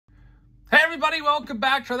everybody, welcome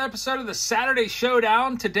back to another episode of the Saturday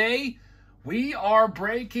Showdown. Today, we are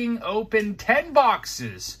breaking open 10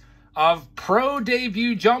 boxes of Pro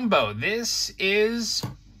Debut Jumbo. This is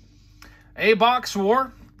a box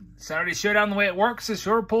war. Saturday Showdown, the way it works is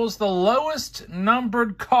whoever pulls the lowest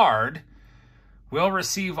numbered card will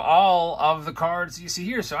receive all of the cards you see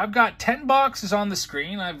here. So I've got 10 boxes on the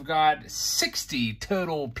screen. I've got 60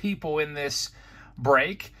 total people in this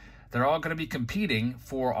break. They're all going to be competing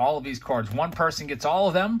for all of these cards. One person gets all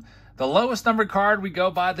of them. The lowest numbered card, we go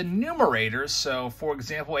by the numerators. So, for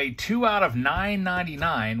example, a 2 out of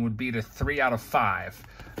 999 would beat a 3 out of 5.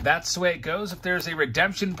 That's the way it goes. If there's a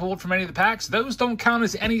redemption pulled from any of the packs, those don't count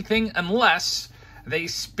as anything unless they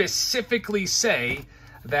specifically say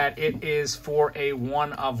that it is for a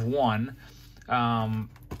 1 of 1.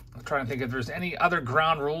 I'm trying to think if there's any other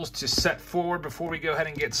ground rules to set forward before we go ahead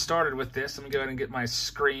and get started with this. Let me go ahead and get my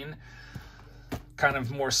screen kind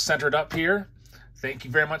of more centered up here. Thank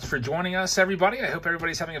you very much for joining us, everybody. I hope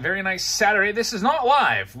everybody's having a very nice Saturday. This is not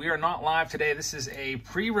live. We are not live today. This is a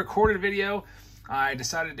pre-recorded video. I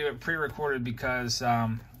decided to do it pre-recorded because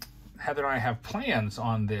Heather and I have plans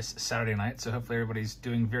on this Saturday night, so hopefully everybody's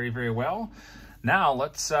doing very, very well. Now,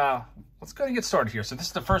 let's go ahead and get started here. So this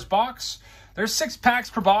is the first box. There's 6 packs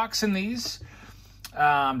per box in these.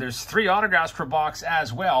 There's 3 autographs per box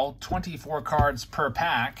as well, 24 cards per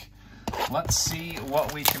pack. Let's see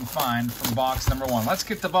what we can find from box number 1. Let's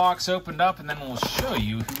get the box opened up, and then we'll show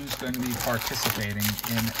you who's going to be participating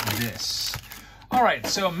in this. All right,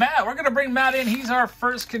 so Matt, we're going to bring Matt in. He's our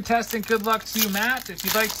first contestant. Good luck to you, Matt. If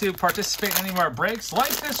you'd like to participate in any of our breaks,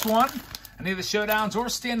 like this one, any of the showdowns or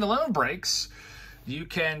standalone breaks, you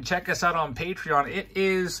can check us out on Patreon. It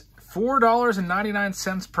is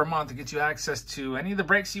 $4.99 per month to get you access to any of the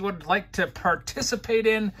breaks you would like to participate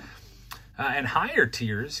in. And higher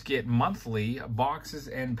tiers get monthly boxes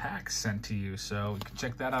and packs sent to you. So you can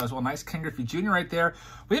check that out as well. Nice King Griffey Jr. right there.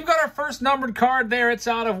 We've got our first numbered card there. It's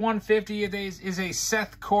out of 150. It is a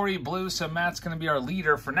Seth Corey Blue, so Matt's going to be our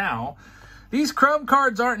leader for now. These Chrome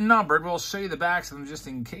cards aren't numbered. We'll show you the backs of them just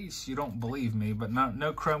in case you don't believe me. But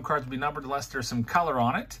no Chrome cards will be numbered unless there's some color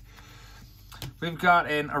on it. We've got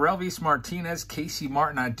an Aurelvis Martinez, Casey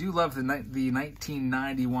Martin. I do love the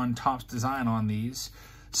 1991 Topps design on these.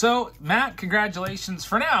 So, Matt, congratulations.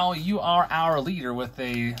 For now, you are our leader with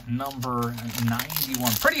a number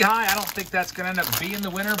 91. Pretty high. I don't think that's going to end up being the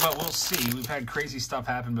winner, but we'll see. We've had crazy stuff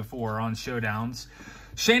happen before on Showdowns.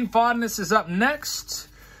 Shane Fodness is up next.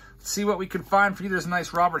 Let's see what we can find for you. There's a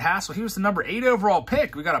nice Robert Hassel. He was the number 8 overall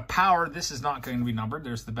pick. We got a power. This is not going to be numbered.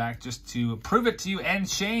 There's the back just to prove it to you. And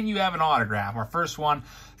Shane, you have an autograph. Our first one,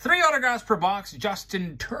 3 autographs per box.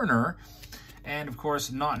 Justin Turner. And, of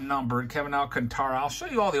course, not numbered, Kevin Alcantara. I'll show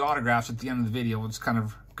you all the autographs at the end of the video. We'll just kind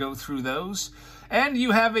of go through those. And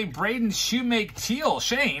you have a Braden Shoemake Teal.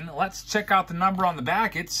 Shane, let's check out the number on the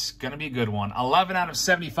back. It's going to be a good one. 11 out of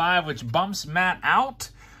 75, which bumps Matt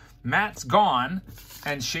out. Matt's gone,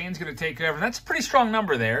 and Shane's going to take over. And that's a pretty strong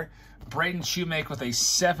number there. Braden Shoemake with a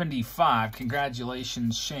 75.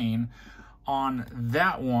 Congratulations, Shane, on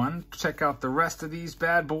that one. Check out the rest of these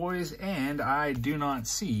bad boys, and I do not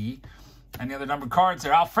see any other numbered cards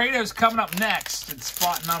there. Alfredo's coming up next. It's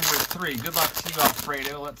spot number 3. Good luck to you,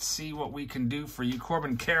 Alfredo. Let's see what we can do for you.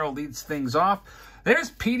 Corbin Carroll leads things off. There's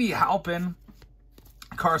Petey Halpin,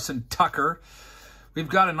 Carson Tucker. We've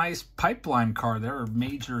got a nice pipeline card there, a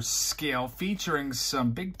major scale, featuring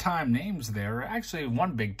some big-time names there. Actually,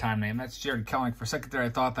 one big-time name. That's Jared Kelenic. For a second there, I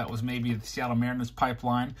thought that was maybe the Seattle Mariners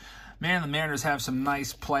pipeline. Man, the Mariners have some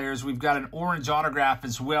nice players. We've got an orange autograph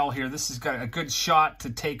as well here. This has got a good shot to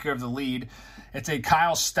take over the lead. It's a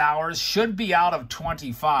Kyle Stowers. Should be out of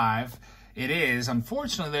 25. It is.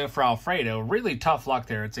 Unfortunately, though, for Alfredo, really tough luck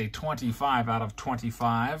there. It's a 25 out of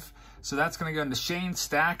 25. So that's going to go into Shane's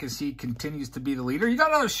stack as he continues to be the leader. You got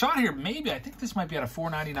another shot here, maybe. I think this might be out of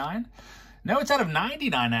 499. No, it's out of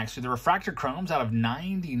 99, actually. The Refractor Chrome's out of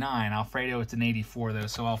 99. Alfredo, it's an 84, though.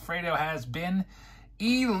 So Alfredo has been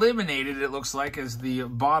eliminated, it looks like, as the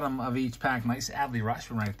bottom of each pack. Nice Adley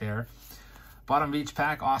Rutschman right there. Bottom of each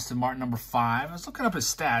pack, Austin Martin, number 5. I was looking up his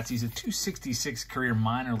stats. He's a 266 career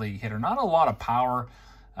minor league hitter. Not a lot of power.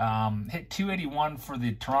 Hit 281 for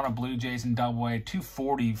the Toronto Blue Jays in Double-A,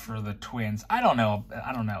 240 for the Twins. I don't know.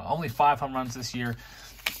 Only 5 home runs this year.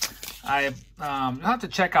 You'll have to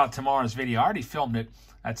check out tomorrow's video. I already filmed it.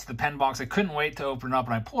 That's the pen box. I couldn't wait to open it up,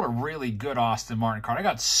 and I pulled a really good Austin Martin card. I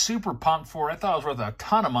got super pumped for it. I thought it was worth a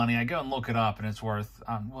ton of money. I go and look it up, and it's worth,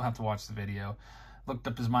 we'll have to watch the video. Looked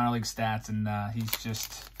up his minor league stats, and he's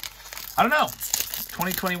just I don't know.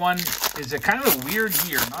 2021 is a kind of a weird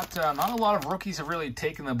year. Not a lot of rookies have really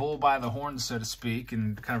taken the bull by the horns, so to speak,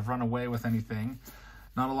 and kind of run away with anything.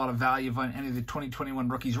 Not a lot of value on any of the 2021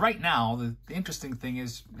 rookies. Right now, the interesting thing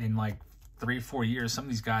is in like 3 or 4 years, some of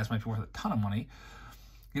these guys might be worth a ton of money.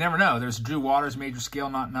 You never know. There's Drew Waters, major scale,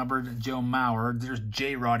 not numbered. Joe Mauer. There's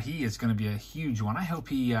J-Rod. He is going to be a huge one. I hope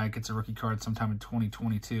he gets a rookie card sometime in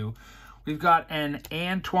 2022. We've got an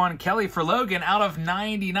Antoine Kelly for Logan out of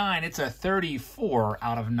 99. It's a 34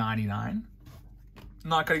 out of 99.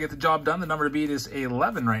 Not going to get the job done. The number to beat is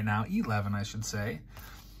 11 right now. 11, I should say.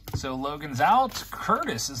 So Logan's out.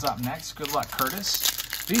 Curtis is up next. Good luck, Curtis.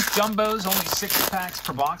 These jumbos, only 6 packs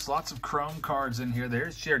per box. Lots of chrome cards in here.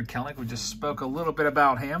 There's Jared Kelnick. We just spoke a little bit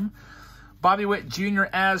about him. Bobby Witt Jr.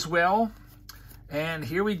 as well. And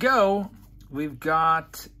here we go. We've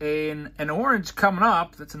got an orange coming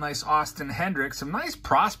up. That's a nice Austin Hendricks. Some nice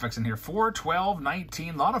prospects in here. 4, 12,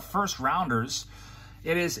 19. A lot of first rounders.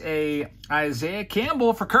 It is a Isaiah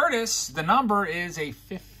Campbell for Curtis. The number is a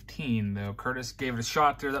 15, though. Curtis gave it a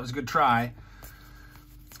shot there. That was a good try.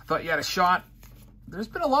 Thought you had a shot. There's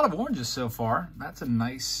been a lot of oranges so far. That's a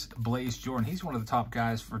nice Blaze Jordan. He's one of the top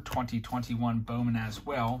guys for 2021 Bowman as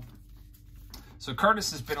well. So Curtis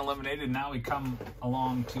has been eliminated. Now we come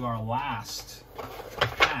along to our last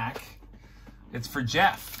pack. It's for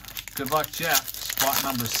Jeff. Good luck, Jeff. Spot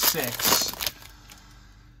number 6.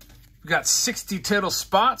 We've got 60 total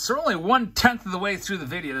spots. So we're only 1/10 of the way through the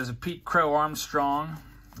video. There's a Pete Crow Armstrong.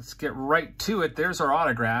 Let's get right to it. There's our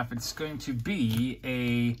autograph. It's going to be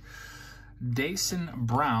a Dason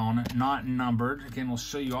Brown, not numbered. Again, we'll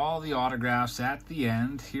show you all the autographs at the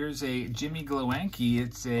end. Here's a Jimmy Glowacki.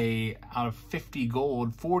 It's a out of 50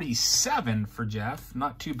 gold, 47 for Jeff.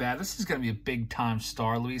 Not too bad. This is going to be a big-time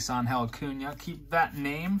star. Luis Angel Acuna. Keep that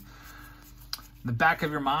name in the back of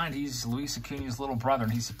your mind. He's Luis Acuna's little brother,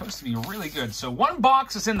 and he's supposed to be really good. So 1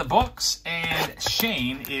 box is in the books, and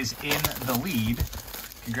Shane is in the lead.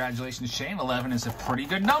 Congratulations, Shane. 11 is a pretty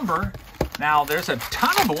good number. Now, there's a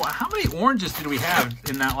ton of... How many oranges did we have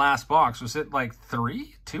in that last box? Was it like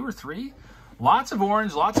 3? 2 or 3? Lots of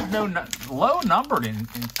orange, lots of low numbered in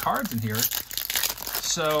cards in here.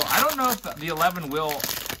 So, I don't know if the 11 will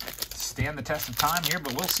stand the test of time here,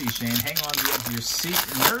 but we'll see, Shane. Hang on to the edge of your seat.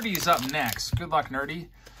 Nerdy's up next. Good luck, Nerdy.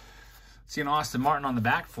 See an Austin Martin on the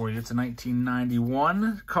back for you. It's a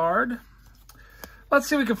 1991 card. Let's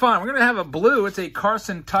see what we can find. We're going to have a blue. It's a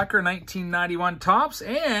Carson Tucker 1991 Topps,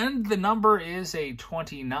 and the number is a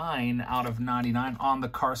 29 out of 99 on the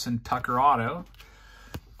Carson Tucker auto.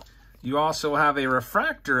 You also have a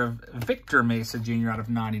refractor of Victor Mesa Jr. out of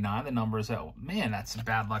 99. The number is, oh man, that's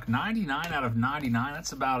bad luck. 99 out of 99.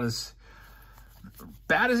 That's about as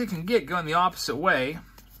bad as it can get going the opposite way.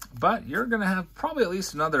 But you're going to have probably at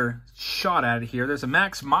least another shot at it here. There's a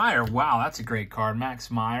Max Meyer. Wow, that's a great card. Max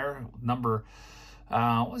Meyer, number...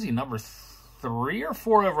 what was he, number 3 or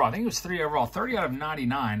 4 overall? I think it was 3 overall. 30 out of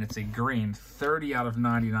 99. It's a green. 30 out of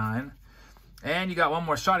 99. And you got one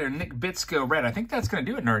more shot here. Nick Bitsko red. I think that's going to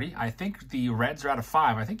do it, Nerdy. I think the reds are out of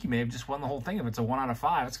 5. I think you may have just won the whole thing. If it's a 1 out of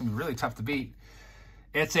 5, it's going to be really tough to beat.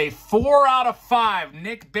 It's a 4 out of 5.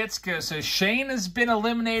 Nick Bitsko. So Shane has been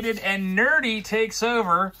eliminated and Nerdy takes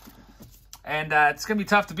over. And it's going to be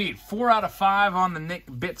tough to beat. 4 out of 5 on the Nick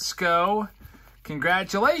Bitsko.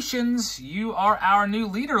 Congratulations, you are our new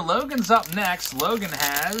leader. Logan's up next. Logan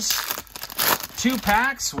has 2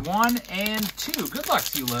 packs, 1 and 2. Good luck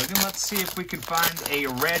to you, Logan. Let's see if we can find a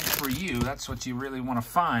red for you. That's what you really want to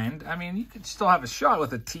find. I mean, you could still have a shot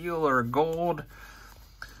with a teal or a gold,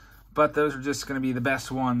 but those are just going to be the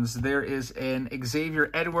best ones. There is an Xavier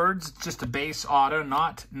Edwards, just a base auto,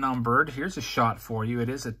 not numbered. Here's a shot for you. It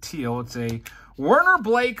is a teal. It's a Werner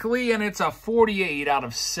Blakely, and it's a 48 out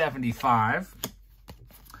of 75.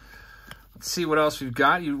 Let's see what else we've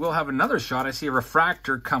got. You will have another shot. I see a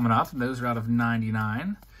refractor coming up, and those are out of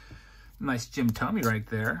 99. Nice Jim Thome right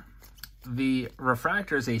there. The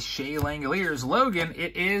refractor is a Shea Langoliers. Logan,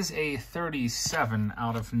 it is a 37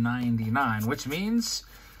 out of 99, which means,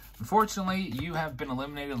 unfortunately, you have been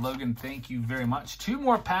eliminated. Logan, thank you very much. 2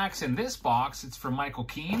 more packs in this box. It's for Michael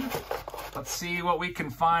Keene. Let's see what we can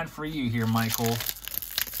find for you here, Michael.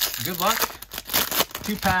 Good luck.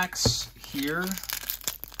 2 packs. Here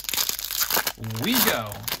we go.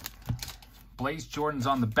 Blaze Jordan's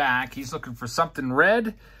on the back. He's looking for something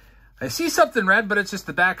red. I see something red, but it's just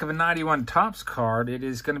the back of a 91 Topps card. It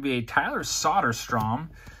is going to be a Tyler Soderstrom.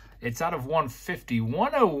 It's out of 150.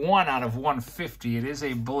 101 out of 150. It is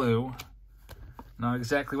a blue. Not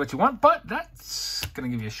exactly what you want, but that's going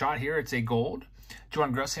to give you a shot here. It's a gold.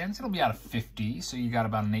 Jordan Grosshands, it'll be out of 50, so you got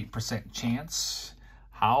about an 8% chance.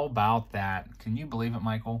 How about that? Can you believe it,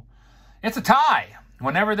 Michael? It's a tie.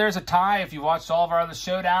 Whenever there's a tie, if you watched all of our other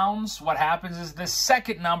showdowns, what happens is the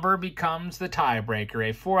second number becomes the tiebreaker.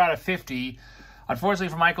 A 4 out of 50. Unfortunately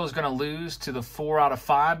for Michael, is going to lose to the 4 out of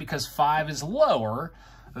 5 because 5 is lower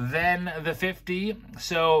than the 50.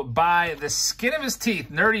 So by the skin of his teeth,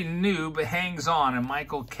 Nerdy Noob hangs on, and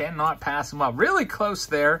Michael cannot pass him up. Really close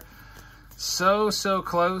there. So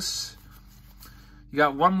close. You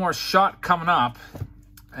got one more shot coming up.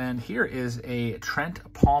 And here is a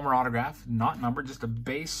Trent Palmer autograph, not numbered, just a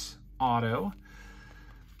base auto.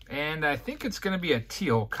 And I think it's going to be a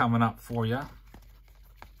teal coming up for you.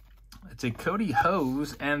 It's a Cody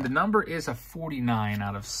Hose, and the number is a 49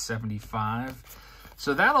 out of 75.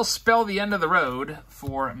 So that'll spell the end of the road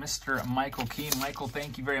for Mr. Michael Keane. Michael,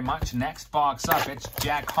 thank you very much. Next box up, it's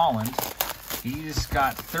Jack Holland. He's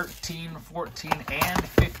got 13, 14, and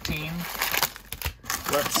 15.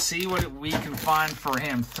 Let's see what we can find for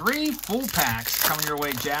him. 3 full packs coming your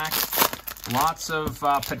way, Jack. Lots of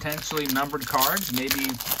potentially numbered cards, maybe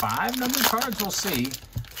 5 numbered cards. We'll see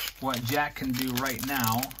what Jack can do right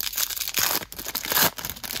now.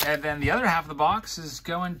 And then the other half of the box is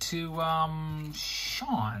going to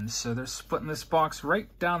Sean. So they're splitting this box right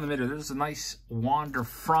down the middle. There's a nice Wander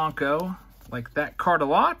Franco. Like that card a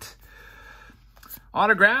lot.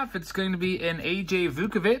 Autograph, it's going to be an AJ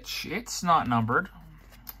Vukovic. It's not numbered.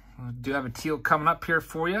 I do have a teal coming up here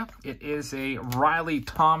for you. It is a Riley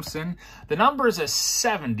Thompson. The number is a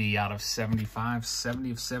 70 out of 75.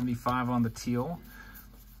 70 of 75 on the teal.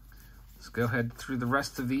 Let's go ahead through the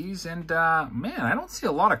rest of these. And, man, I don't see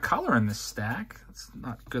a lot of color in this stack. That's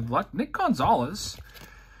not good luck. Nick Gonzalez.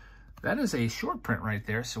 That is a short print right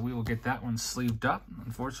there, so we will get that one sleeved up.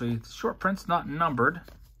 Unfortunately, the short print's not numbered.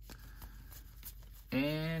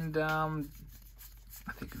 And I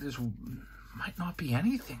think there's... might not be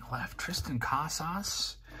anything left. Tristan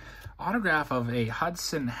Casas. Autograph of a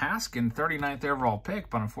Hudson Haskin, 39th overall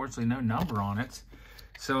pick, but unfortunately no number on it.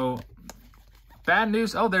 So, bad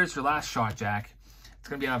news. Oh, there's your last shot, Jack. It's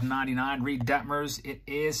going to be out of 99. Reed Detmers. It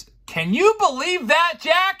is. Can you believe that,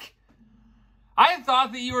 Jack? I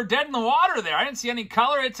thought that you were dead in the water there. I didn't see any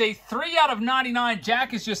color. It's a 3 out of 99.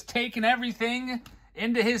 Jack is just taking everything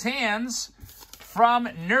into his hands from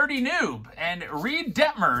Nerdy Noob, and Reed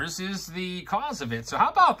Detmers is the cause of it. So how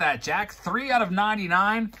about that, Jack? 3 out of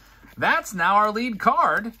 99. That's now our lead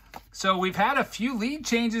card. So we've had a few lead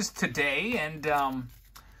changes today, and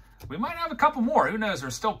we might have a couple more. Who knows?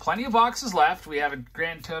 There's still plenty of boxes left. We have a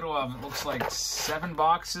grand total of, it looks like 7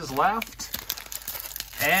 boxes left.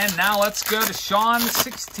 And now let's go to Sean,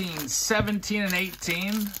 16, 17, and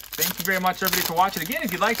 18. Thank you very much, everybody, for watching. Again,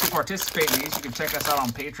 if you'd like to participate in these, you can check us out on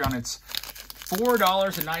Patreon. It's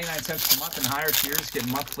 $4.99 per month, and higher tiers get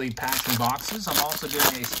monthly packs and boxes. I'm also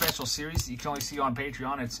doing a special series that you can only see on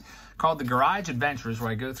Patreon. It's called The Garage Adventures,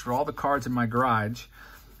 where I go through all the cards in my garage.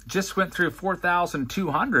 Just went through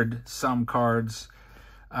 4,200 some cards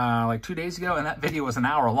like 2 days ago, and that video was an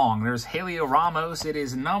hour long. There's Helio Ramos. It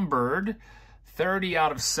is numbered 30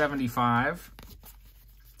 out of 75.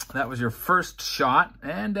 That was your first shot.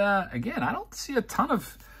 And again, I don't see a ton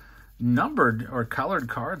of numbered or colored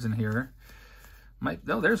cards in here.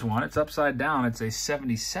 Oh, there's one. It's upside down. It's a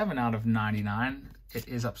 77 out of 99. It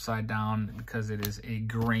is upside down because it is a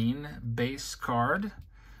green base card.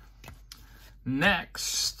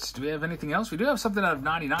 Next, do we have anything else? We do have something out of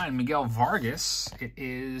 99. Miguel Vargas. It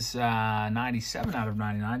is 97 out of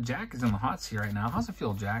 99. Jack is in the hot seat right now. How's it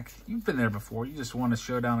feel, Jack? You've been there before. You just won a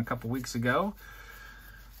showdown a couple weeks ago.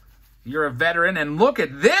 You're a veteran, and look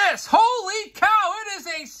at this! Holy cow! It is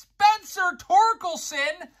a Spencer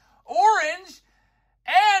Torkelson orange.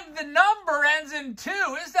 And the number ends in 2.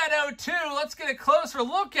 Is that 02? Let's get a closer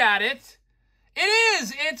look at it. It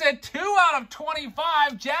is. It's a 2 out of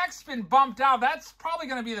 25. Jack's been bumped out. That's probably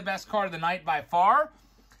going to be the best card of the night by far.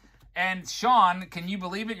 And Sean, can you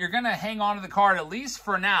believe it? You're going to hang on to the card at least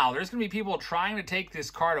for now. There's going to be people trying to take this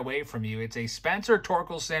card away from you. It's a Spencer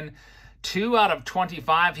Torkelson 2 out of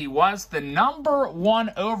 25. He was the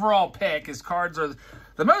 #1 overall pick. His cards are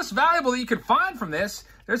the most valuable that you could find from this.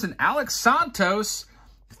 There's an Alex Santos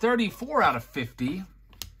 34 out of 50.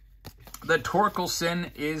 The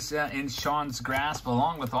Torkelson is in Sean's grasp,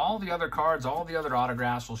 along with all the other cards, all the other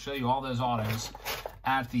autographs. We'll show you all those autos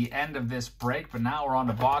at the end of this break. But now we're on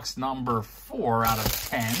to box number 4 out of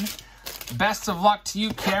 10. Best of luck to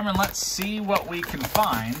you, Cameron. Let's see what we can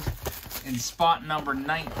find in spot number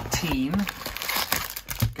 19.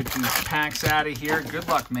 Get these packs out of here. Good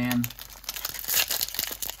luck, man.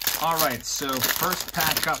 All right, so first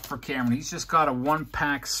pack up for Cameron. He's just got a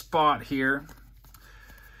 1-pack spot here.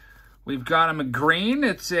 We've got him a green.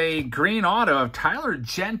 It's a green auto of Tyler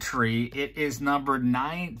Gentry. It is numbered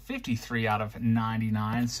 953 out of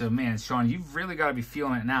 99. So, man, Sean, you've really got to be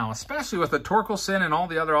feeling it now, especially with the Torkelson and all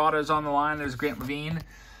the other autos on the line. There's Grant Levine.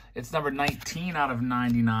 It's numbered 19 out of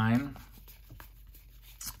 99.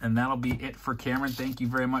 And that'll be it for Cameron. Thank you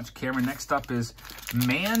very much, Cameron. Next up is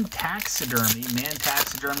Man Taxidermy. Man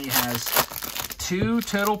Taxidermy has 2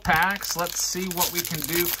 total packs. Let's see what we can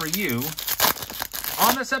do for you.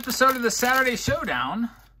 On this episode of the Saturday Showdown,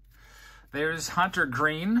 there's Hunter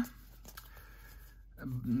Green.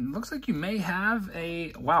 Looks like you may have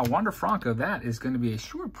a, wow, Wander Franco. That is going to be a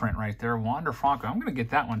sure print right there. Wander Franco. I'm going to get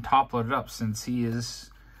that one top loaded up since he is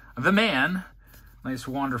the man. Nice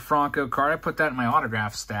Wander Franco card. I put that in my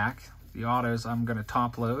autograph stack. The autos I'm going to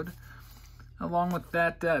top load. Along with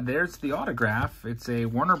that, there's the autograph. It's a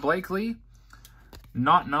Warner Blakely,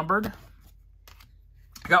 not numbered.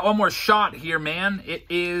 Got one more shot here, man. It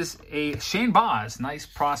is a Shane Boz. Nice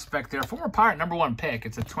prospect there. Former Pirate #1 pick.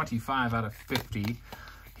 It's a 25 out of 50.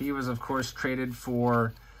 He was, of course, traded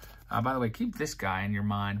for, by the way, keep this guy in your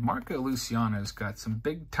mind. Marco Luciano's got some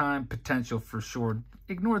big-time potential for sure.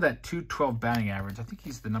 Ignore that 212 batting average. I think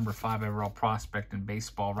he's the #5 overall prospect in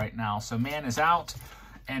baseball right now. So, man is out,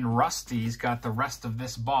 and Rusty's got the rest of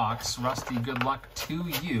this box. Rusty, good luck to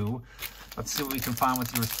you. Let's see what we can find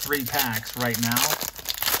with your 3 packs right now.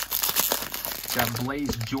 Got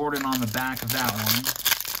Blaze Jordan on the back of that one.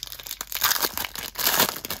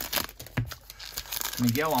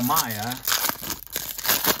 Miguel Amaya.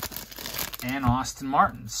 And Austin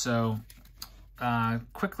Martin. So,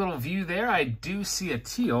 quick little view there. I do see a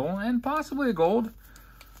teal and possibly a gold.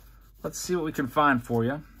 Let's see what we can find for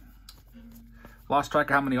you. Lost track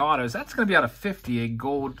of how many autos. That's going to be out of 50. A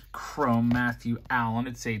gold chrome Matthew Allen.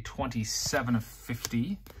 It's a 27 of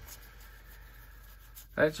 50.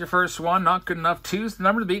 That's your first one. Not good enough. 2's the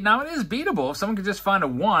number to beat. Now, it is beatable. If someone could just find a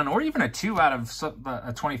 1 or even a 2 out of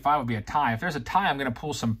a 25 would be a tie. If there's a tie, I'm going to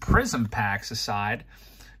pull some Prism packs aside.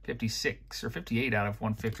 56 or 58 out of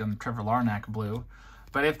 150 on the Trevor Larnach blue.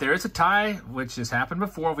 But if there is a tie, which has happened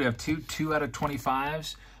before, we have 2 out of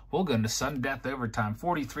 25s. We'll go into sudden death overtime.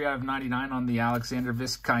 43 out of 99 on the Alexander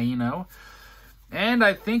Vizcaíno. And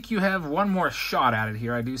I think you have one more shot at it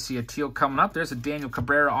here. I do see a teal coming up. There's a Daniel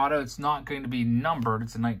Cabrera auto. It's not going to be numbered.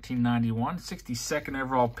 It's a 1991, 62nd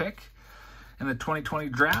overall pick in the 2020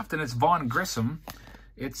 draft. And it's Vaughn Grissom.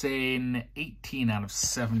 It's an 18 out of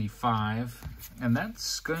 75. And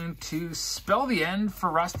that's going to spell the end for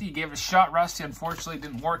Rusty. You gave it a shot, Rusty. Unfortunately, it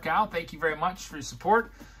didn't work out. Thank you very much for your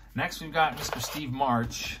support. Next, we've got Mr. Steve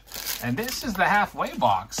March. And this is the halfway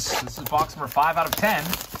box. This is box number 5 out of 10.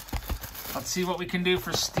 Let's see what we can do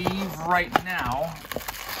for Steve right now.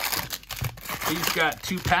 He's got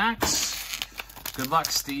 2 packs. Good luck,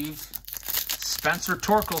 Steve. Spencer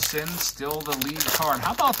Torkelson, still the lead card.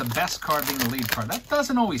 How about the best card being the lead card? That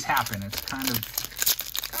doesn't always happen. It's kind of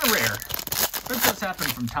rare. But it does happen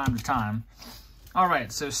from time to time. All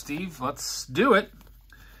right, so Steve, let's do it.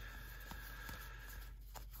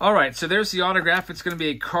 All right, so there's the autograph. It's going to be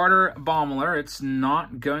a Carter Baumler. It's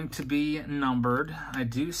not going to be numbered. I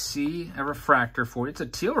do see a refractor for you. It's a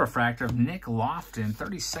teal refractor of Nick Lofton,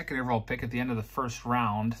 32nd overall pick at the end of the first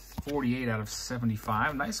round, 48 out of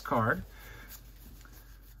 75. Nice card,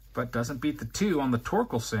 but doesn't beat the 2 on the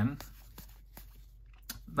Torkelson.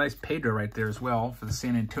 Nice Pedro right there as well for the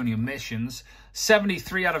San Antonio Missions.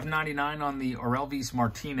 73 out of 99 on the Orelvis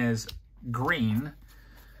Martinez green.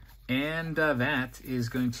 And that is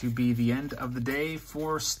going to be the end of the day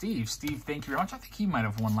for Steve. Steve, thank you very much. I think he might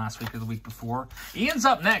have won last week or the week before. Ian's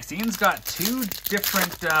up next. Ian's got 2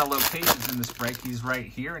 different locations in this break. He's right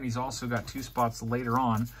here, and he's also got 2 spots later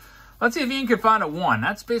on. Let's see if Ian can find a 1.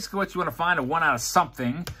 That's basically what you want to find, a 1 out of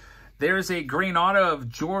something. There's a green auto of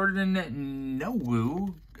Jordan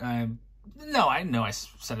Nowu. No, I know I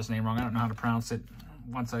said his name wrong. I don't know how to pronounce it.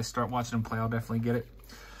 Once I start watching him play, I'll definitely get it.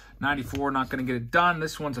 94, not going to get it done.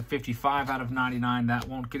 This one's a 55 out of 99. That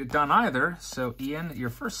won't get it done either. So, Ian,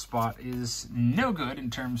 your first spot is no good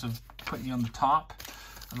in terms of putting you on the top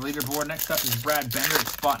of the leaderboard. Next up is Brad Bender at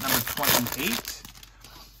spot number 28.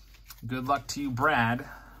 Good luck to you, Brad.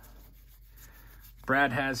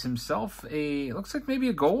 Brad has himself a, looks like maybe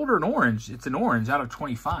a gold or an orange. It's an orange out of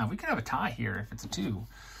 25. We could have a tie here if it's a 2.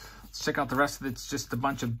 Let's check out the rest of it. It's just a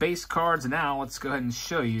bunch of base cards. And now let's go ahead and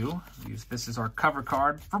show you. This is our cover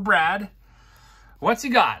card for Brad. What's he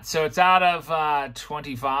got? So it's out of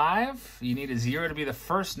 25. You need a 0 to be the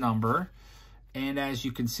first number. And as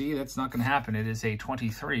you can see, that's not going to happen. It is a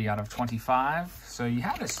 23 out of 25. So you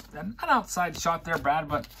had an outside shot there, Brad,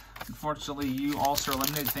 but unfortunately you also are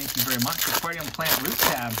eliminated. Thank you very much. Aquarium Plant Root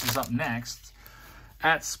Tabs is up next.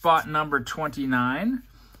 at spot number 29,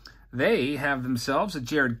 they have themselves a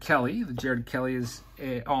Jared Kelly. The Jared Kelly is,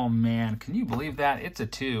 oh man, can you believe that? It's a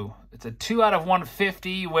 2. It's a 2 out of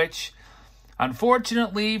 150, which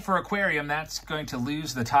unfortunately for Aquarium, that's going to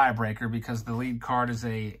lose the tiebreaker because the lead card is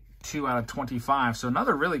a 2 out of 25. So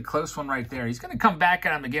another really close one right there. He's going to come back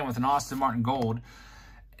at him again with an Austin Martin Gold.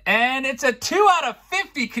 And it's a 2 out of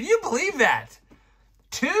 50. Can you believe that?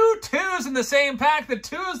 2 2s in the same pack. The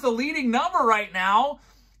 2 is the leading number right now.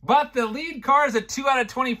 But the lead card is a 2 out of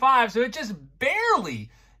 25. So it just barely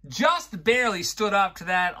stood up to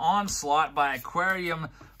that onslaught by Aquarium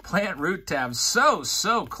Plant Root Tab.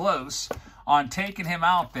 So close on taking him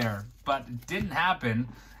out there. But it didn't happen.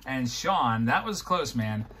 And Sean, that was close,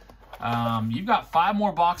 man. You've got 5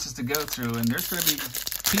 more boxes to go through, and there's going to be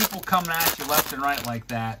people coming at you left and right like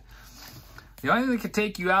that. The only thing that could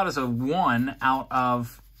take you out is a 1 out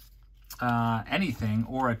of anything,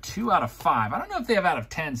 or a 2 out of 5. I don't know if they have out of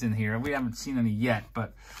 10s in here. We haven't seen any yet,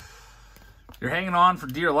 but you're hanging on for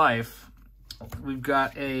dear life. We've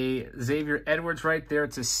got a Xavier Edwards right there.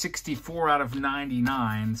 It's a 64 out of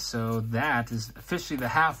 99, so that is officially the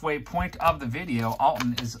halfway point of the video.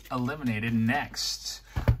 Alton is eliminated. Next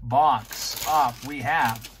box up, we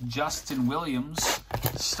have Justin Williams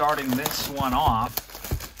starting this one off.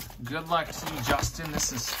 Good luck to you, Justin.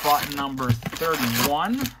 This is spot number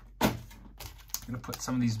 31. I'm going to put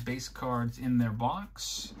some of these base cards in their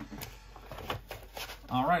box.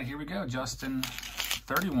 All right, here we go, Justin.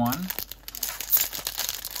 31.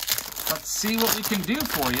 Let's see what we can do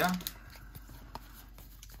for you.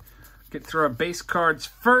 Get through our base cards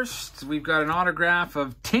first. We've got an autograph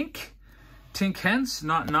of Tink Hence,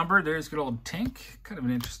 not numbered. There's good old Tink. Kind of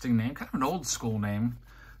an interesting name. Kind of an old school name,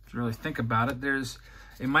 if you really think about it. There's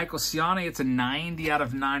a Michael Ciani. It's a 90 out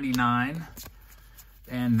of 99.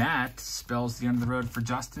 And that spells the end of the road for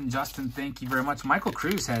Justin. Justin, thank you very much. Michael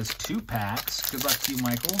Cruz has 2 packs. Good luck to you,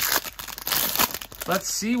 Michael.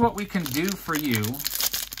 Let's see what we can do for you.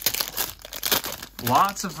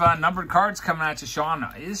 Lots of numbered cards coming at you, Sean.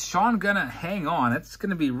 Is Sean going to hang on? It's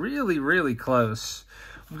going to be really close.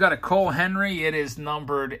 We've got a Cole Henry. It is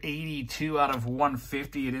numbered 82 out of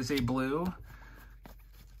 150. It is a blue.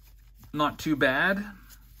 Not too bad.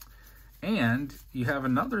 And you have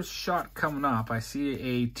another shot coming up. I see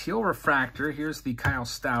a teal refractor. Here's the Kyle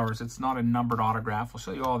Stowers. It's not a numbered autograph. We'll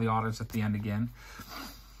show you all the autos at the end again.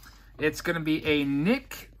 It's going to be a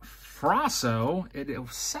Nick Frasso. It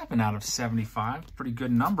was 7 out of 75. Pretty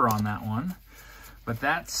good number on that one. But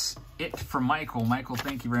that's it for Michael. Michael,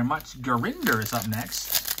 thank you very much. Gurinder is up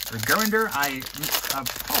next. Or Gurinder, I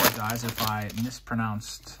apologize if I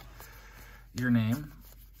mispronounced your name.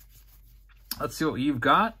 Let's see what you've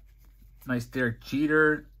got. Nice Derek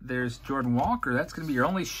Jeter. There's Jordan Walker. That's going to be your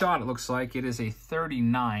only shot, it looks like. It is a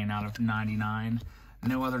 39 out of 99.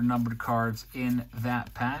 No other numbered cards in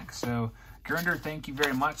that pack. So, Gurinder, thank you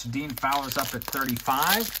very much. Dean Fowler's up at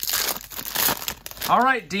 35. All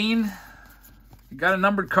right, Dean. You got a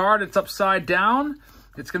numbered card. It's upside down.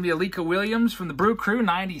 It's going to be Alika Williams from the Brew Crew.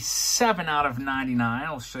 97 out of 99.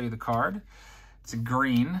 I'll show you the card. It's a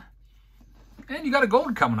green. And you got a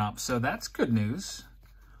gold coming up, so that's good news.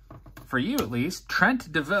 For you, at least.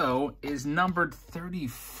 Trent DeVoe is numbered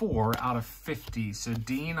 34 out of 50. So,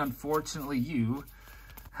 Dean, unfortunately, you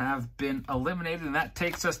have been eliminated, and that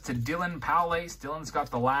takes us to Dylan Powlace. Dylan's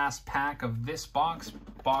got the last pack of this box,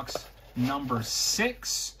 box number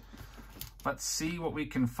 6. Let's see what we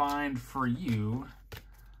can find for you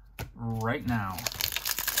right now.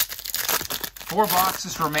 4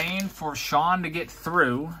 boxes remain for Sean to get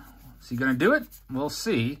through. Is he going to do it? We'll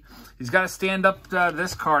see. He's got to stand up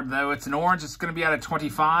this card, though. It's an orange. It's going to be out of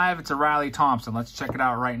 25. It's a Riley Thompson. Let's check it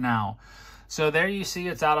out right now. So there you see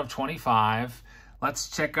it's out of 25. Let's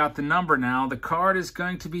check out the number now. The card is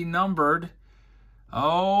going to be numbered.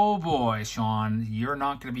 Oh, boy, Sean. You're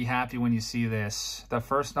not going to be happy when you see this. The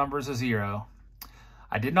first number is a 0.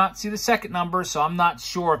 I did not see the second number, so I'm not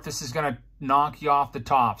sure if this is going to knock you off the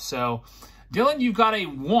top. So, Dylan, you've got a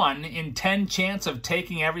 1 in 10 chance of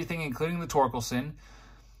taking everything, including the Torkelson.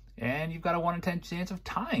 And you've got a 1 in 10 chance of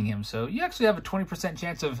tying him. So, you actually have a 20%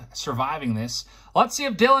 chance of surviving this. Let's see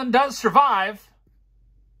if Dylan does survive.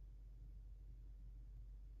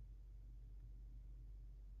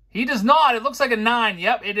 He does not. It looks like a 9.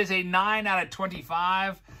 Yep, it is a 9 out of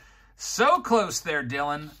 25. So close there,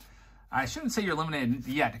 Dylan. I shouldn't say you're eliminated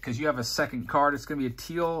yet because you have a second card. It's going to be a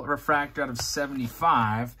teal refractor out of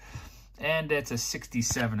 75. And it's a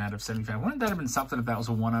 67 out of 75. Wouldn't that have been something if that was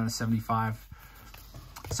a 1 out of 75?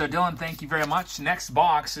 So, Dylan, thank you very much. Next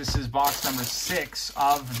box. This is box number 6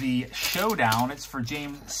 of the Showdown. It's for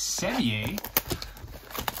James Sevier.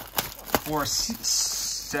 for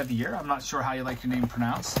Sevier. I'm not sure how you like your name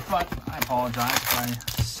pronounced, but I apologize if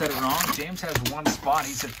I said it wrong. James has one spot.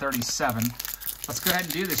 He's at 37. Let's go ahead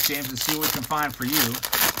and do this, James, and see what we can find for you.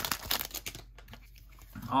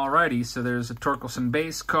 Alrighty, so there's a Torkelson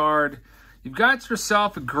base card. You've got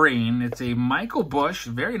yourself a green. It's a Michael Busch.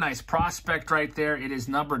 Very nice prospect right there. It is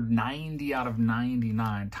numbered 90 out of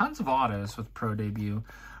 99. Tons of autos with Pro Debut.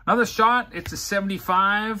 Another shot. It's a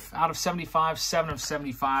 75 out of 75. 7 of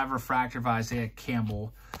 75 refractor of Isaiah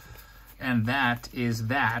Campbell. And that is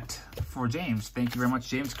that for James. Thank you very much,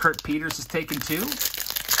 James. Kurt Peters is taken 2.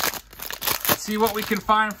 Let's see what we can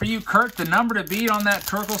find for you, Kurt. The number to beat on that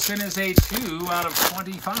Torkelson is a 2 out of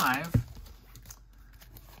 25.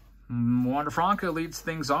 Wander Franco leads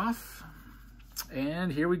things off.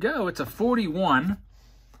 And here we go. It's a 41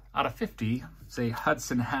 out of 50. It's a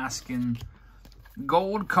Hudson Haskin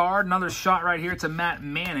gold card. Another shot right here. It's a Matt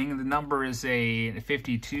Manning. The number is a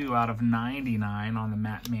 52 out of 99 on the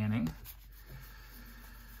Matt Manning.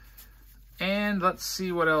 And let's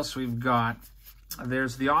see what else we've got.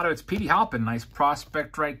 There's the auto. It's Petey Halpin. Nice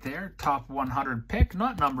prospect right there. Top 100 pick.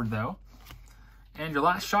 Not numbered, though. And your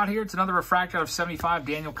last shot here, it's another refractor out of 75,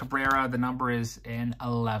 Daniel Cabrera. The number is an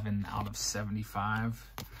 11 out of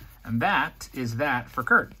 75. And that is that for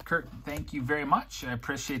Kurt. Kurt, thank you very much. I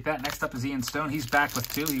appreciate that. Next up is Ian Stone. He's back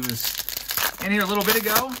with 2. He was in here a little bit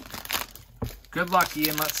ago. Good luck,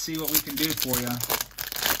 Ian. Let's see what we can do for you.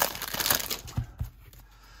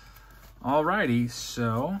 Alrighty,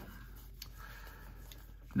 so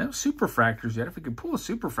no superfractors yet. If we could pull a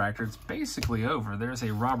superfractor, it's basically over. There's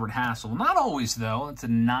a Robert Hassel. Not always, though. It's a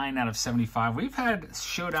 9 out of 75. We've had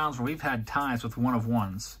showdowns where we've had ties with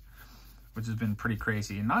 1-of-1s, which has been pretty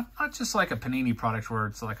crazy. And not just like a Panini product where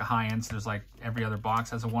it's like a high-end, so there's like every other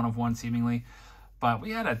box has a 1-of-1 seemingly. But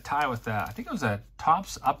we had a tie with that. I think it was a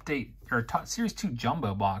Topps Update, or Series 2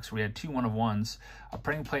 Jumbo box where we had 2 1-of-1s, a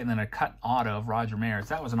printing plate, and then a cut auto of Roger Maris.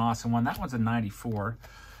 That was an awesome one. That one's a 94.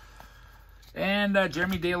 And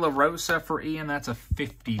Jeremy De La Rosa for Ian, that's a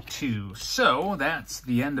 52. So that's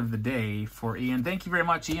the end of the day for Ian. Thank you very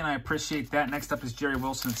much, Ian. I appreciate that. Next up is Jerry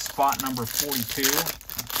Wilson at spot number 42.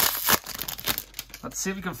 Let's see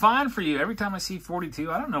if we can find for you. Every time I see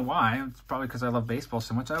 42, I don't know why. It's probably because I love baseball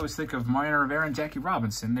so much. I always think of Mariano Rivera and Jackie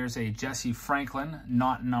Robinson. There's a Jesse Franklin,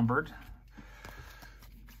 not numbered.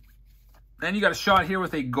 Then you got a shot here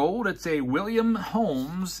with a gold. It's a William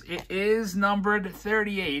Holmes. It is numbered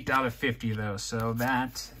 38 out of 50, though. So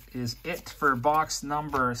that is it for box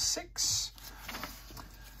number 6.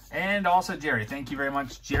 And also Jerry. Thank you very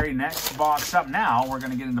much, Jerry. Next box up now, we're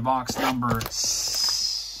going to get into box number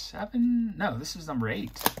 7. No, this is number 8.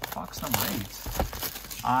 Box number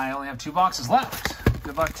 8. I only have 2 boxes left.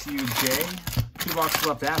 Good luck to you, Jay. 2 boxes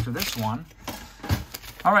left after this one.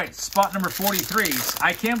 All right, spot number 43.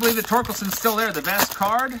 I can't believe that Torkelson's still there. The best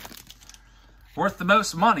card, worth the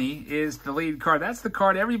most money, is the lead card. That's the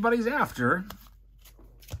card everybody's after.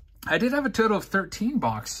 I did have a total of 13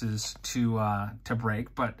 boxes to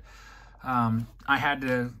break, but I had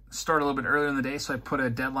to start a little bit earlier in the day, so I put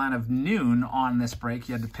a deadline of noon on this break.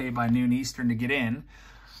 You had to pay by noon Eastern to get in.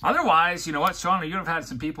 Otherwise, you know what, Sean, you would have had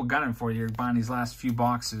some people gunning for you buying these last few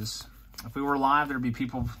boxes. If we were live, there'd be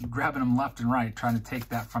people grabbing them left and right, trying to take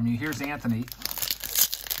that from you. Here's Anthony.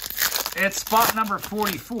 It's spot number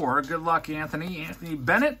 44. Good luck, Anthony. Anthony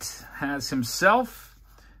Bennett has himself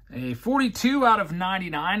a 42 out of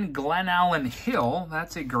 99. Glenn Allen Hill.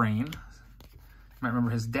 That's a green. You might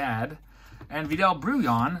remember his dad. And Vidal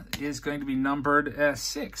Brouillon is going to be numbered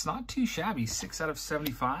 6. Not too shabby. 6 out of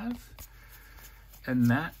 75. And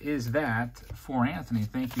that is that for Anthony.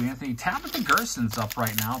 Thank you, Anthony. Tabitha Gerson's up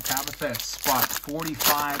right now. Tabitha at spot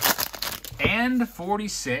 45 and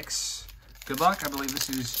 46. Good luck. I believe this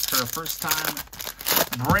is her first time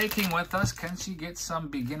breaking with us. Can she get some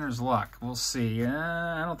beginner's luck? We'll see.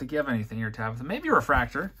 I don't think you have anything here, Tabitha. Maybe a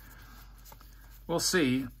refractor. We'll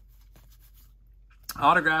see.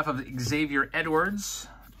 Autograph of Xavier Edwards,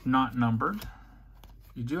 not numbered.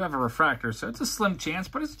 You do have a refractor, so it's a slim chance,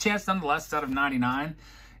 but it's a chance nonetheless. It's out of 99.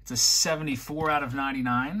 It's a 74 out of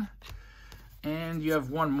 99. And you have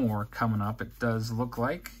one more coming up, it does look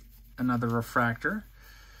like. Another refractor.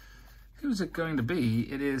 Who's it going to be?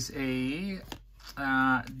 It is a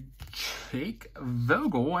Jake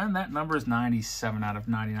Vogel, and that number is 97 out of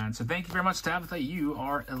 99. So thank you very much, Tabitha. You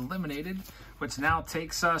are eliminated, which now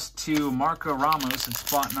takes us to Marco Ramos at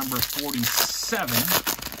spot number 47.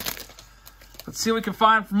 Let's see what we can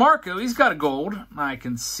find for Marco. He's got a gold. I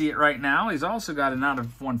can see it right now. He's also got an out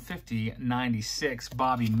of 150, 96,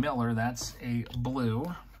 Bobby Miller. That's a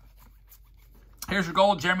blue. Here's your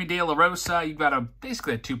gold, Jeremy De La Rosa. You've got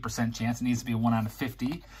basically a 2% chance. It needs to be a 1 out of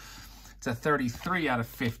 50. It's a 33 out of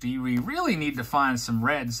 50. We really need to find some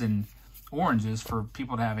reds and oranges for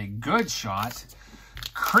people to have a good shot.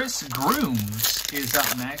 Chris Grooms is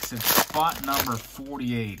up next at spot number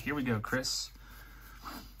 48. Here we go, Chris.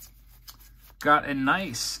 Got a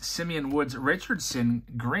nice Simeon Woods Richardson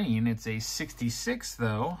green. It's a 66,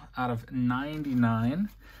 though, out of 99.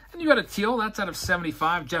 And you got a teal. That's out of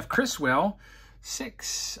 75. Jeff Criswell,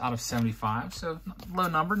 6 out of 75. So low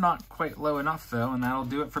number, not quite low enough, though. And that'll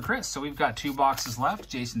do it for Chris. So we've got 2 boxes left.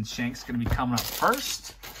 Jason Shank's going to be coming up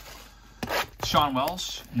first. Sean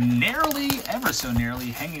Welsh, narrowly, ever so narrowly,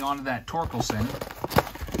 hanging on to that Torkelson.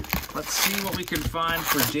 Let's see what we can find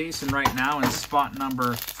for Jason right now in spot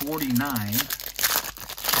number 49.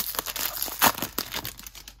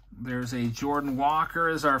 There's a Jordan Walker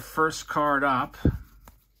as our first card up.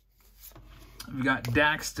 We've got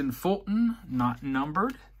Daxton Fulton, not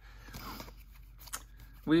numbered.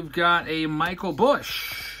 We've got a Michael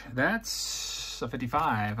Bush. That's a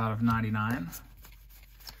 55 out of 99.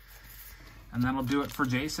 And that'll do it for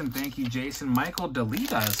Jason. Thank you, Jason. Michael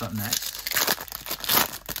Delita is up next.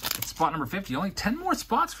 Spot number 50. Only 10 more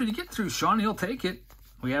spots for you to get through, Sean. He'll take it.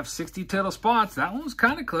 We have 60 total spots. That one was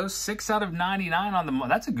kind of close. 6 out of 99 on the...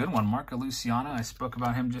 That's a good one. Marco Luciano. I spoke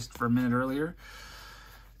about him just for a minute earlier.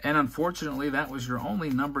 And unfortunately, that was your only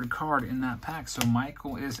numbered card in that pack. So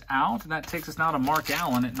Michael is out. That takes us now to Mark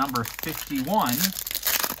Allen at number 51.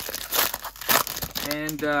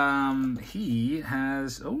 And he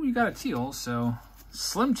has... Oh, you got a teal. So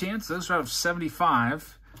slim chance. Those are out of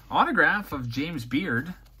 75. Autograph of James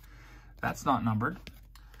Beard. That's not numbered.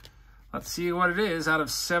 Let's see what it is out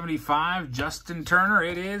of 75. Justin Turner,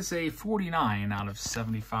 it is a 49 out of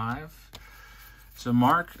 75. So,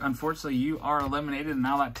 Mark, unfortunately, you are eliminated. And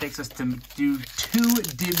now that takes us to do 2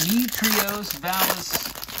 Demetrios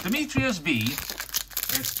V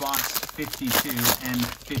in spots 52 and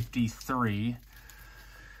 53.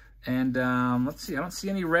 And let's see. I don't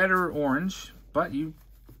see any red or orange, but you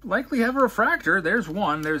likely have a refractor. There's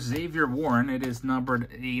one. There's Xavier Warren. It is numbered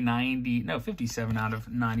a 57 out of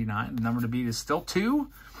 99. The number to beat is still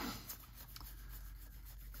 2.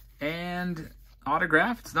 And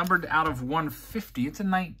autograph, it's numbered out of 150. It's a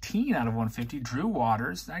 19 out of 150. Drew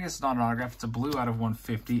Waters. I guess it's not an autograph. It's a blue out of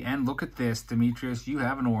 150. And look at this, Demetrius. You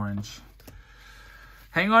have an orange.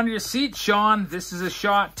 Hang on to your seat, Sean. This is a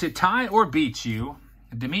shot to tie or beat you.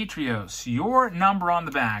 Demetrios, your number on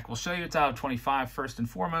the back. We'll show you it's out of 25 first and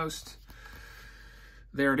foremost.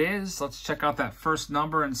 There it is. Let's check out that first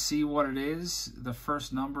number and see what it is. The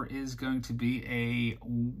first number is going to be a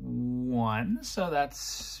 1. So that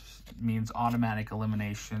means automatic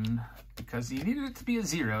elimination because you needed it to be a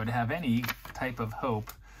 0 to have any type of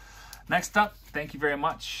hope. Next up, thank you very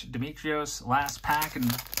much, Demetrios. Last pack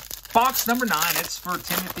and box number 9. It's for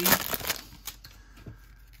Timothy.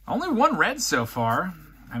 Only 1 red so far.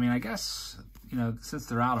 I mean, I guess, you know, since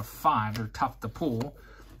they're out of 5, they're tough to pull.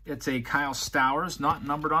 It's a Kyle Stowers, not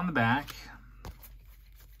numbered on the back.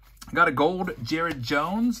 Got a gold Jared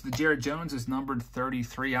Jones. The Jared Jones is numbered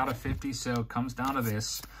 33 out of 50, so it comes down to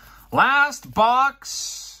this. Last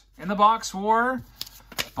box in the box war.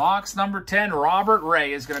 Box number 10, Robert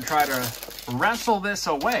Ray is going to try to wrestle this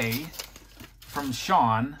away from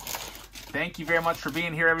Sean. Thank you very much for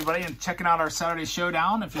being here, everybody, and checking out our Saturday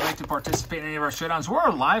Showdown. If you'd like to participate in any of our Showdowns or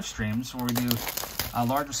our live streams where we do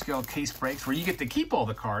larger scale case breaks where you get to keep all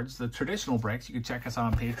the cards, the traditional breaks, you can check us out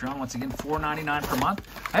on Patreon. Once again, $4.99 per month.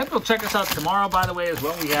 I hope you'll check us out tomorrow, by the way, as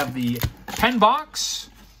well. We have the 10 box.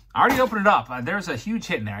 I already opened it up. There's a huge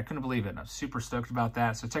hit in there. I couldn't believe it. I'm super stoked about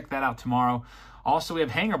that. So check that out tomorrow. Also, we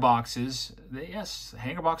have hanger boxes. Yes,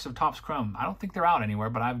 hanger box of Topps Chrome. I don't think they're out anywhere,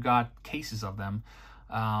 but I've got cases of them.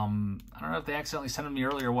 I don't know if they accidentally sent them to me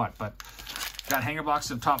earlier or what, but got hanger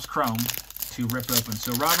boxes of Topps Chrome to rip open.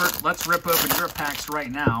 So, Robert, let's rip open your packs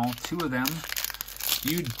right now. 2 of them.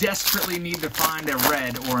 You desperately need to find a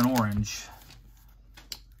red or an orange.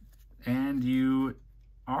 And you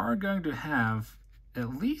are going to have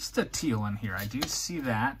at least a teal in here. I do see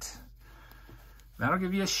that. That'll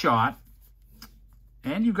give you a shot.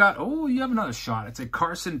 And you got, oh, you have another shot. It's a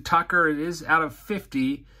Carson Tucker. It is out of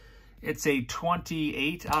 50. It's a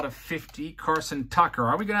 28 out of 50, Carson Tucker.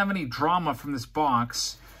 Are we going to have any drama from this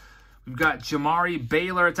box? We've got Jamari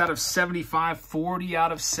Baylor. It's out of 75, 40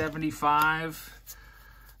 out of 75.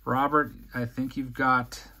 Robert, I think you've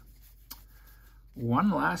got one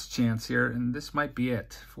last chance here, and this might be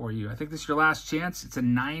it for you. I think this is your last chance. It's a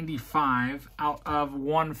 95 out of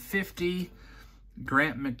 150,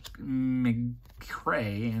 Grant McCray,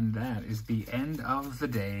 and that is the end of the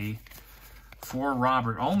day for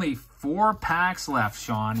Robert. Only 4 packs left,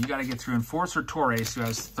 Sean. You got to get through Enforcer Torres, who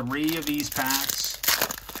has 3 of these packs.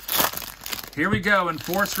 Here we go.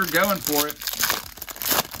 Enforcer going for it.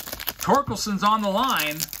 Torkelson's on the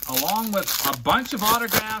line, along with a bunch of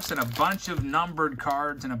autographs and a bunch of numbered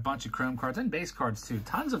cards and a bunch of chrome cards and base cards too.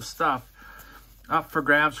 Tons of stuff up for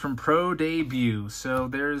grabs from Pro Debut. So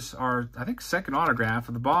there's our, I think, second autograph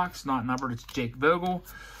of the box. Not numbered, it's Jake Vogel.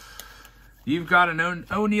 You've got an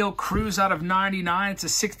O'Neal Cruz out of 99. It's a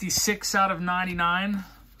 66 out of 99.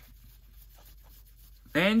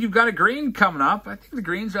 And you've got a green coming up. I think the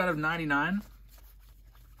green's out of 99.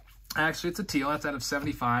 Actually, it's a teal. That's out of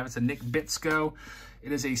 75. It's a Nick Bitsko.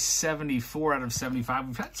 It is a 74 out of 75.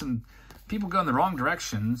 We've had some people go in the wrong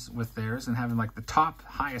directions with theirs and having like the top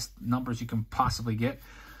highest numbers you can possibly get.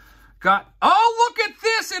 Oh, look at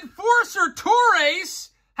this. Enforcer Torres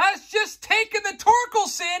has just taken the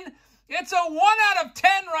Torkelson. It's a 1 out of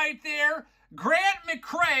 10 right there. Grant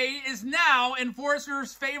McCray is now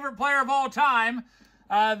Enforcer's favorite player of all time.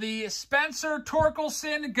 The Spencer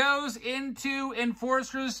Torkelson goes into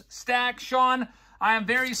Enforcer's stack. Sean, I am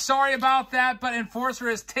very sorry about that, but Enforcer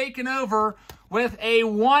has taken over with a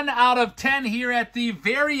 1 out of 10 here at the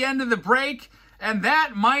very end of the break, and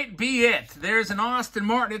that might be it. There's an Austin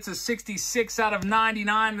Martin. It's a 66 out of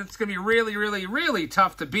 99. It's going to be really, really, really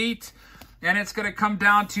tough to beat, and it's going to come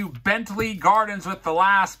down to Bentley Gardens with the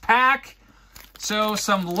last pack. So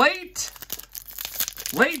some late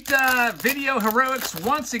video heroics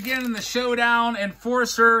once again in the Showdown.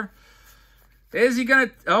 Enforcer, is he gonna,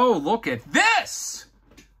 oh, look at this.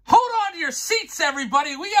 Hold on to your seats,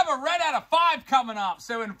 everybody. We have a red out of 5 coming up.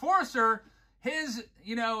 So Enforcer, his,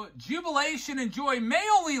 jubilation and joy may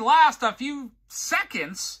only last a few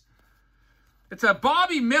seconds. It's a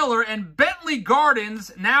Bobby Miller, and Bentley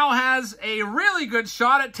Gardens now has a really good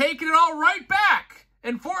shot at taking it all right back.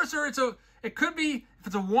 Enforcer, it could be, if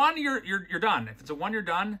it's a 1, you're done. If it's a 1, you're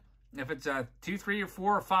done. If it's a 2, 3, or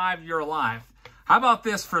 4, or 5, you're alive. How about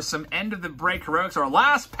this for some end of the break heroics? Our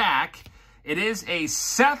last pack, it is a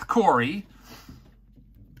Seth Corey.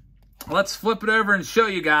 Let's flip it over and show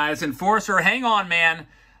you guys. Enforcer, hang on, man.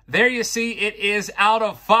 There you see, it is out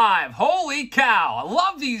of 5. Holy cow. I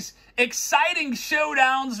love these exciting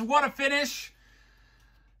showdowns. What a finish.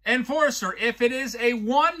 Enforcer, if it is a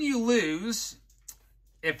 1, you lose.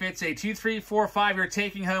 If it's a 2, 3, 4, 5, you're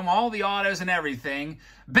taking home all the autos and everything.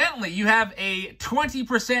 Bentley, you have a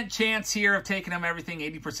 20% chance here of taking home everything,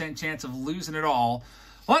 80% chance of losing it all.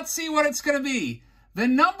 Let's see what it's going to be. The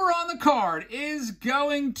number on the card is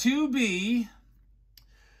going to be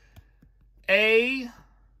a...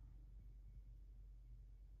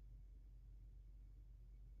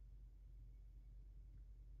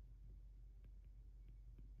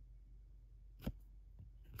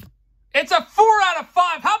 It's a 4 out of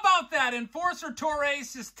 5. How about that? Enforcer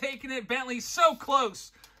Torres is taking it. Bentley, so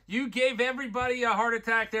close. You gave everybody a heart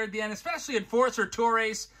attack there at the end, especially Enforcer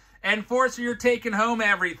Torres. Enforcer, you're taking home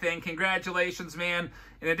everything. Congratulations, man.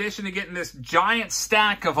 In addition to getting this giant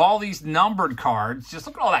stack of all these numbered cards, just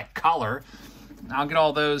look at all that color. I'll get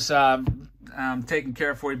all those taken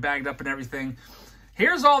care of for you, bagged up and everything.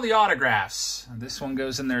 Here's all the autographs. This one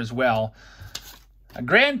goes in there as well. A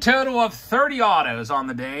grand total of 30 autos on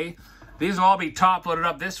the day. These will all be top loaded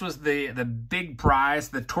up. This was the big prize,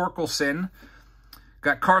 the Torkelson.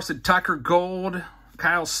 Got Carson Tucker Gold,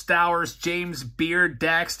 Kyle Stowers, James Beard,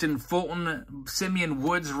 Daxton Fulton, Simeon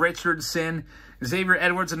Woods, Richardson, Xavier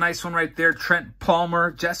Edwards, a nice one right there, Trent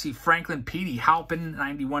Palmer, Jesse Franklin, Petey Halpin,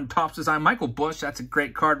 91 Topps Design, Michael Bush, that's a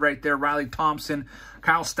great card right there, Riley Thompson,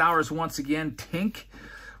 Kyle Stowers once again, Tink.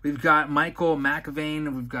 We've got Michael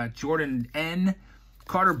McAvane, we've got Jordan N.,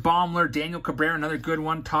 Carter Baumler, Daniel Cabrera, another good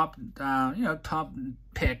one. Top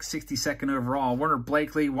pick, 62nd overall. Werner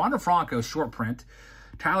Blakely, Wander Franco, short print.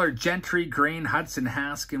 Tyler Gentry, Green, Hudson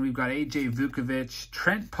Haskin. We've got AJ Vukovic,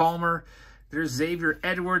 Trent Palmer. There's Xavier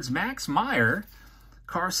Edwards, Max Meyer,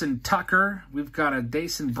 Carson Tucker. We've got a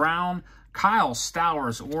Dason Brown, Kyle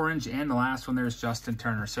Stowers, orange, and the last one there's Justin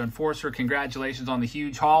Turner. So Enforcer, congratulations on the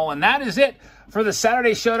huge haul. And that is it for the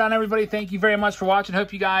Saturday Showdown, everybody. Thank you very much for watching.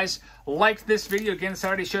 Hope you guys liked this video. Again,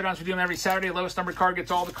 Saturday Showdowns, we do them every Saturday. Lowest numbered card gets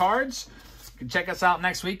all the cards. You can check us out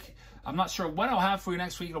next week. I'm not sure what I'll have for you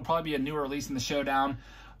next week. It'll probably be a newer release in the Showdown.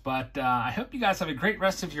 But I hope you guys have a great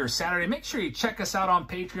rest of your Saturday. Make sure you check us out on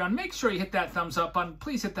Patreon. Make sure you hit that thumbs up button.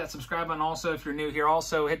 Please hit that subscribe button also if you're new here.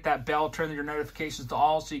 Also, hit that bell. Turn your notifications to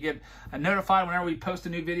all so you get notified whenever we post a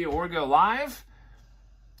new video or go live.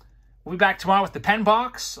 We'll be back tomorrow with the pen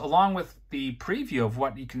box, along with the preview of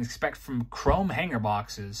what you can expect from Chrome hanger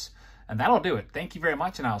boxes. And that'll do it. Thank you very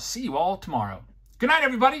much, and I'll see you all tomorrow. Good night,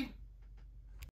 everybody.